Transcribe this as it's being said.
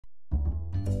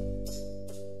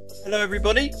Hello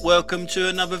everybody, welcome to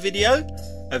another video,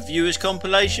 a viewers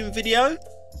compilation video.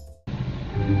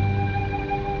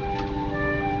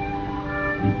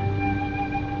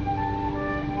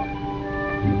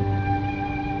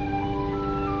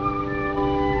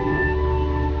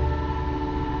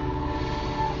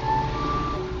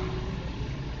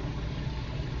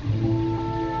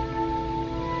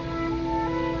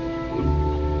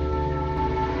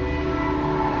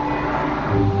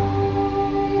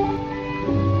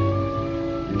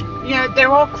 There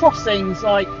are crossings,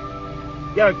 like,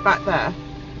 back there.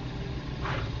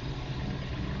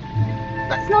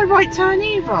 That's no right turn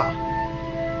either.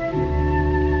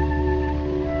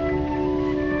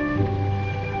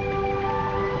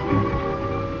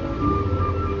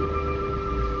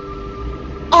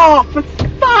 Oh, for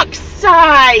fuck's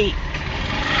sake!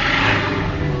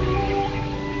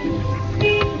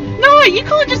 No, you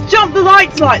can't just jump the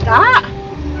lights like that.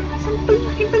 It's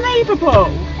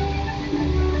unbelievable.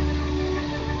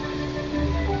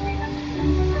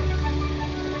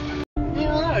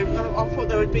 I thought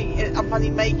there would be a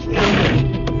money-making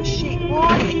machine.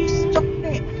 Why are you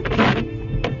stopping?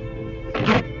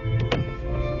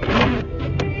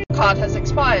 Card has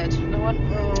expired. No one.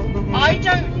 I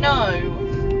don't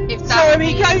know if that.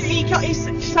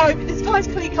 So this guy's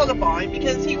clearly colourblind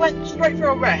because he went straight for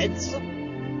a reds.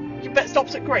 You bet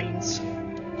stops at greens.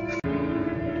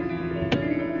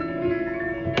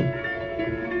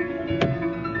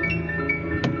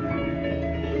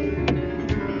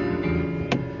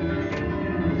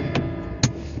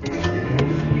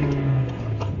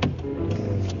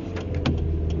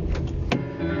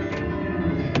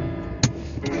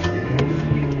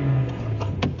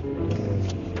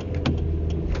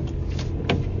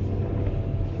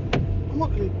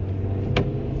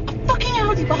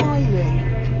 Behind me.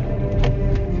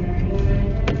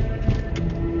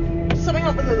 Something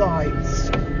up with the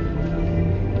lights.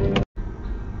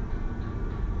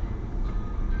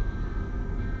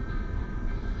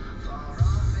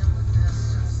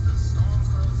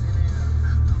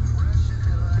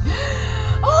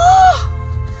 Oh!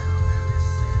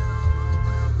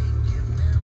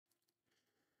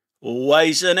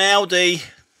 Always an Audi.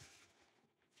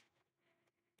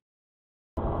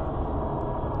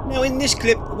 Now in this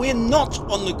clip we're not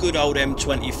on the good old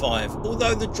M25,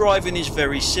 although the driving is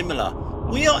very similar.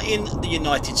 We are in the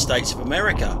United States of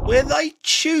America, where they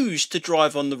choose to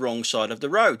drive on the wrong side of the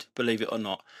road, believe it or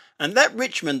not. And that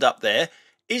Richmond up there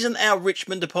isn't our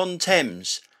Richmond upon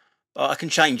Thames. But I can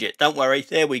change it, don't worry,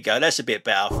 there we go, that's a bit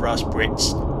better for us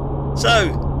Brits.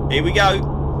 So, here we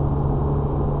go.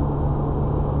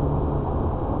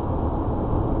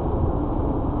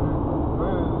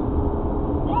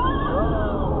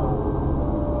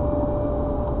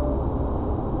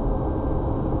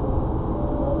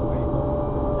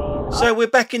 So we're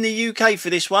back in the UK for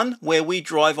this one, where we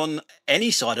drive on any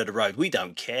side of the road, we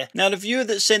don't care. Now the viewer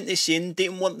that sent this in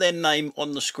didn't want their name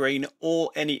on the screen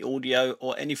or any audio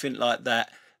or anything like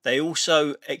that. They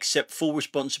also accept full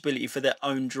responsibility for their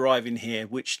own driving here,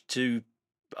 which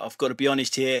I've got to be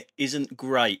honest here, isn't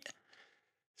great.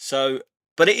 So,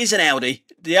 but it is an Audi.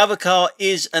 The other car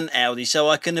is an Audi, so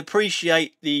I can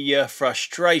appreciate the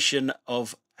frustration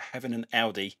of having an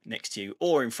Audi next to you,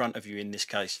 or in front of you in this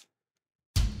case.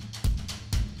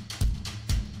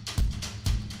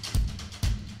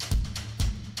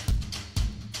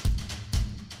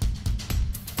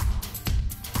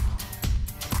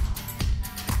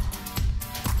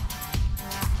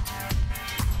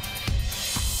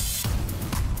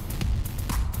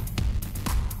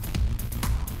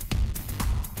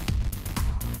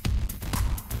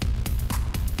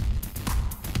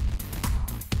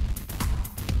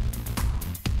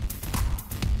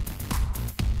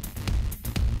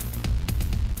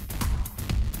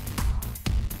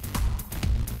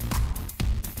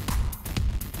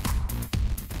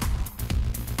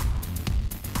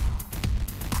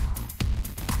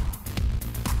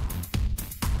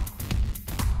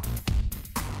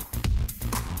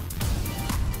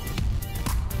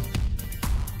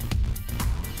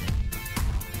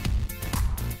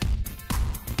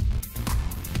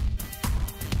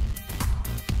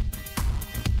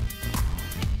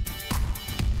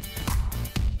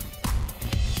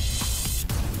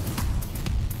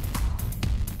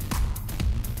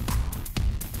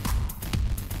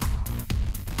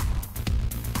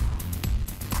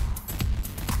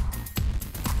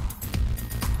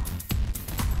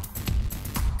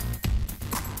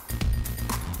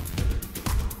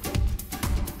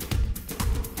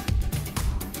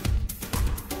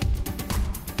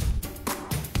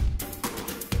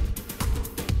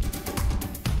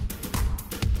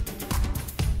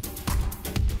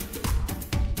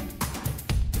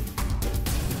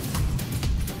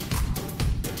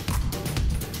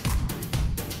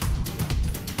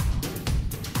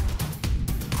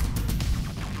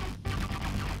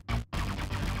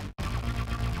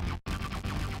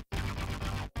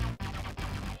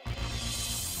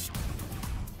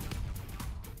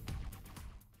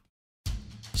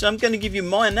 So I'm going to give you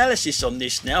my analysis on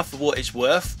this now for what it's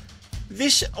worth.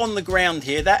 This on the ground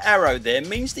here, that arrow there,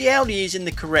 means the Audi is in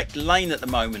the correct lane at the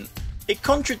moment. It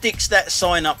contradicts that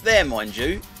sign up there, mind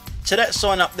you. So that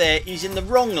sign up there is in the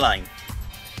wrong lane.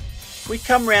 We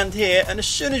come round here, and as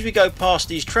soon as we go past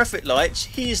these traffic lights,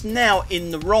 he is now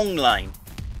in the wrong lane.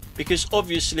 Because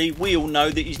obviously we all know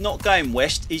that he's not going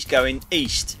west, he's going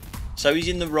east. So he's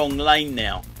in the wrong lane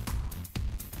now.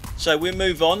 So we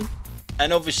move on,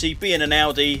 and obviously being an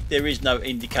Audi, there is no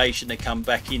indication to come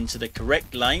back into the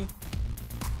correct lane.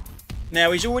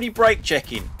 Now he's already brake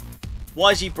checking.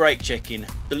 Why is he brake checking?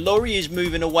 The lorry is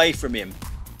moving away from him.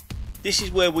 This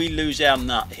is where we lose our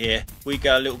nut here. We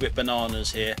go a little bit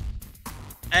bananas here.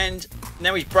 And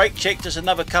now he's brake checked us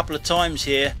another couple of times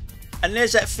here. And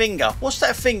there's that finger. What's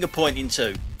that finger pointing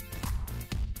to?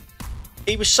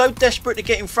 He was so desperate to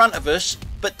get in front of us,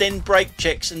 but then brake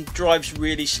checks and drives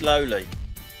really slowly.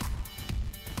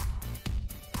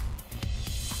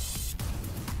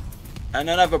 And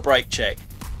another brake check.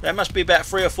 There must be about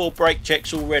 3 or 4 brake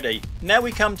checks already. Now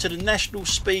we come to the national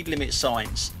speed limit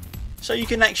signs. So you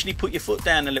can actually put your foot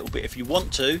down a little bit if you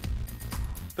want to.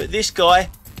 But this guy,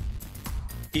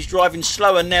 he's driving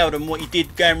slower now than what he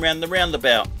did going round the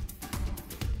roundabout.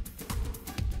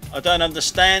 I don't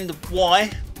understand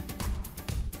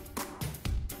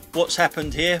what's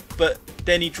happened here, but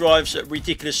then he drives at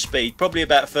ridiculous speed, probably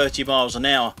about 30 miles an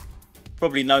hour,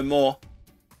 probably no more.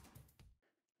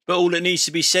 But all that needs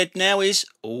to be said now is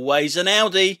always an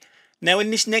Audi. Now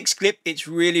in this next clip, it's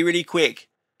really quick.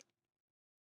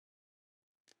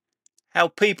 How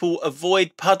people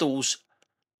avoid puddles.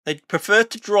 They prefer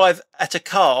to drive at a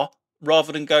car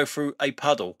rather than go through a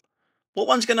puddle. What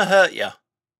one's going to hurt you?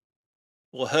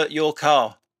 Or hurt your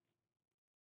car?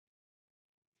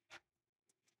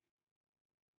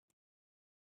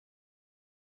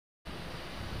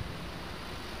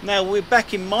 Now we're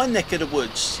back in my neck of the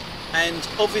woods, and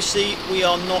obviously we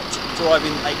are not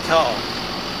driving a car.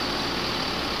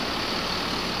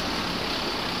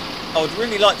 I would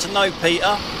really like to know,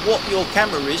 Peter, what your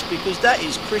camera is, because that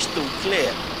is crystal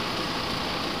clear.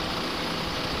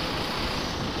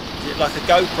 Is it like a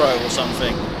GoPro or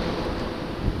something?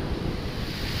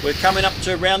 We're coming up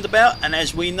to a roundabout, and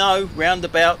as we know,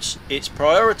 roundabouts, it's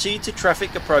priority to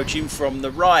traffic approaching from the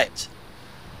right.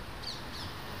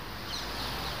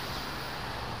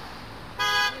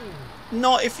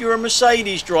 Not if you're a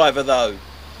Mercedes driver though.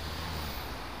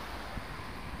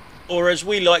 Or as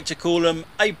we like to call them,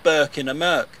 a Burke in a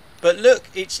Merc. But look,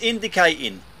 it's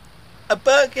indicating. A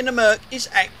Burke in a Merc is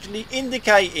actually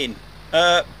indicating.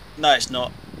 No, it's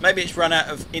not. Maybe it's run out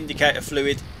of indicator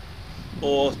fluid.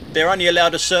 Or they're only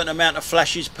allowed a certain amount of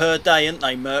flashes per day, aren't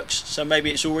they, Mercs? So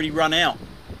maybe it's already run out.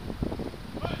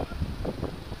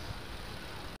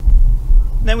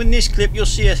 Now in this clip you'll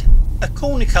see a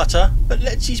corner cutter that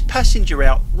lets his passenger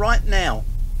out right now.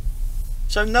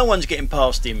 So no one's getting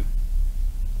past him.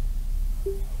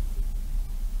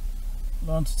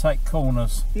 Learn to take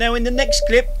corners. Now in the next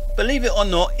clip, believe it or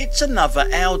not, it's another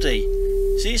Audi.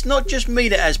 See, it's not just me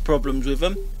that has problems with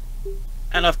them.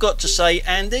 And I've got to say,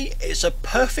 Andy, it's a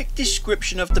perfect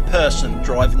description of the person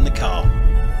driving the car.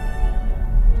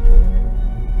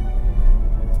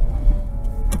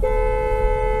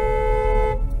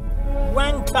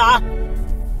 Wanker!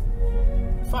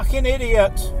 Fucking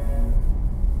idiot!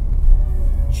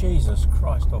 Jesus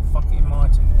Christ, oh fucking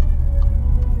mighty.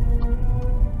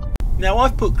 Now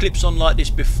I've put clips on like this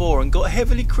before and got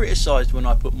heavily criticised when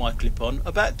I put my clip on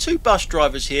about 2 bus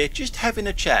drivers here just having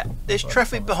a chat. There's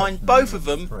traffic behind both of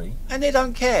them and they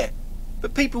don't care.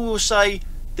 But people will say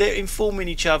they're informing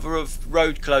each other of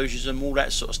road closures and all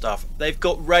that sort of stuff. They've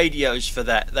got radios for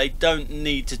that. They don't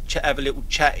need to have a little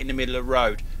chat in the middle of the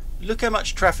road. Look how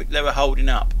much traffic they were holding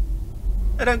up.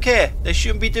 They don't care. They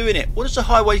shouldn't be doing it. What does the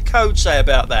highway code say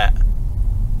about that?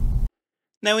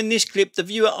 Now in this clip the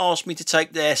viewer asked me to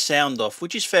take their sound off,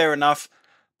 which is fair enough,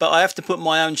 but I have to put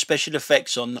my own special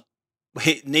effects on.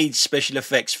 It needs special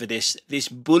effects for this. This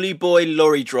bully boy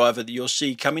lorry driver that you'll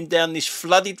see coming down this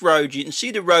flooded road. You can see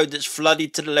the road that's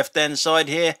flooded to the left hand side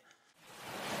here.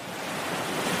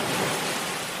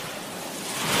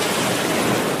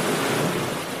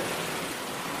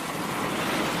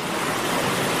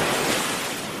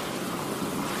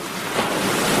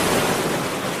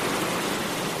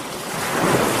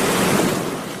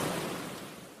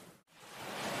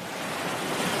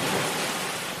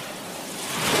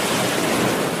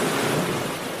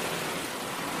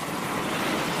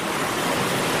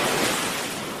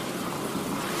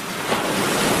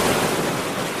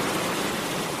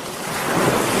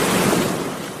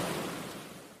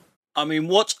 I mean,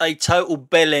 what a total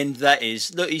bell end that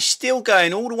is. Look, he's still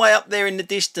going all the way up there in the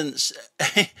distance.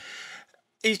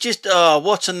 He's just, oh,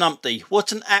 what a numpty.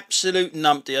 What an absolute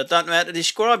numpty. I don't know how to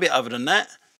describe it other than that.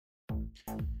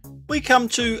 We come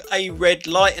to a red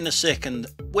light in a second,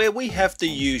 where we have the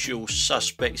usual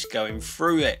suspects going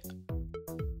through it.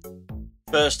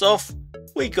 First off,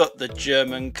 we got the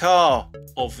German car,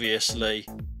 obviously.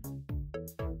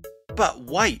 But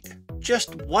wait,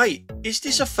 just wait, is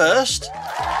this a first?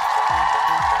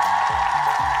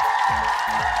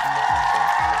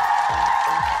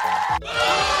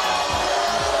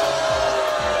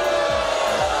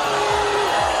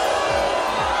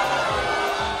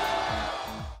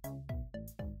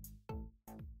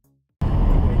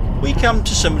 We come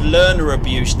to some learner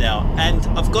abuse now, and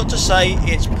I've got to say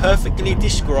it's perfectly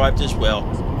described as well.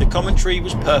 The commentary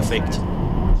was perfect.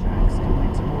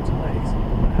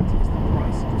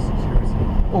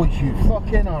 Oh, you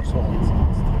fucking arsehole.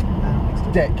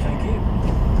 Dick. Thank you.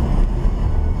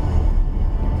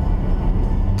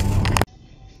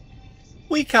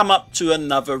 We come up to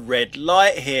another red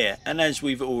light here, and as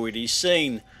we've already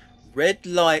seen, red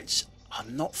lights are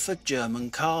not for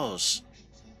German cars.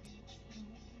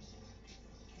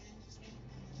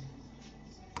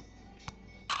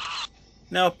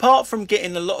 Now, apart from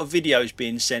getting a lot of videos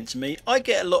being sent to me, I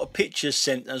get a lot of pictures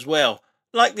sent as well.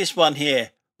 Like this one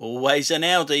here. Always an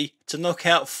Audi to knock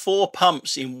out 4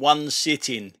 pumps in one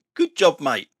sitting. Good job,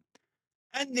 mate.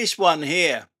 And this one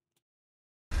here.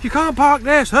 You can't park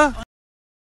there, sir.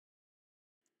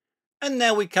 And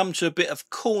now we come to a bit of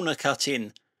corner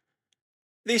cutting.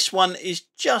 This one is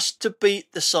just to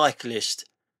beat the cyclist.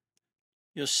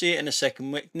 You'll see it in a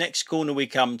second. Next corner we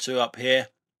come to up here.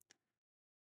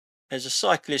 There's a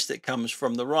cyclist that comes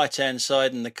from the right hand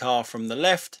side and the car from the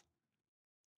left.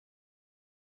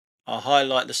 I'll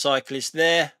highlight the cyclist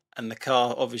there, and the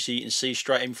car obviously you can see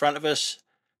straight in front of us.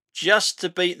 Just to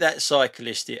beat that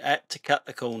cyclist, it had to cut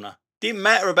the corner. Didn't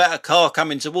matter about a car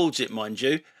coming towards it, mind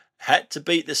you. Had to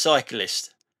beat the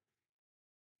cyclist.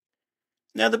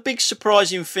 Now the big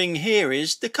surprising thing here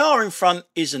is the car in front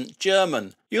isn't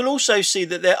German. You'll also see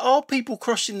that there are people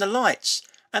crossing the lights,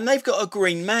 and they've got a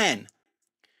green man.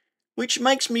 Which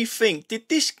makes me think, did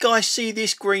this guy see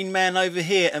this green man over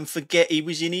here and forget he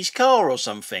was in his car or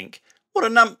something? What a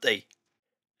numpty.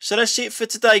 So that's it for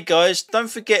today, guys. Don't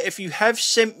forget, if you have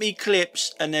sent me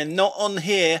clips and they're not on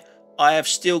here, I have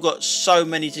still got so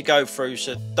many to go through.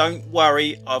 So don't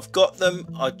worry, I've got them.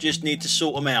 I just need to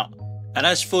sort them out. And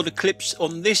as for the clips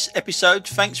on this episode,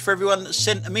 thanks for everyone that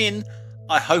sent them in.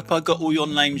 I hope I got all your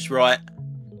names right.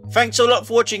 Thanks a lot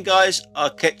for watching, guys. I'll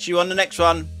catch you on the next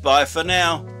one. Bye for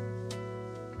now.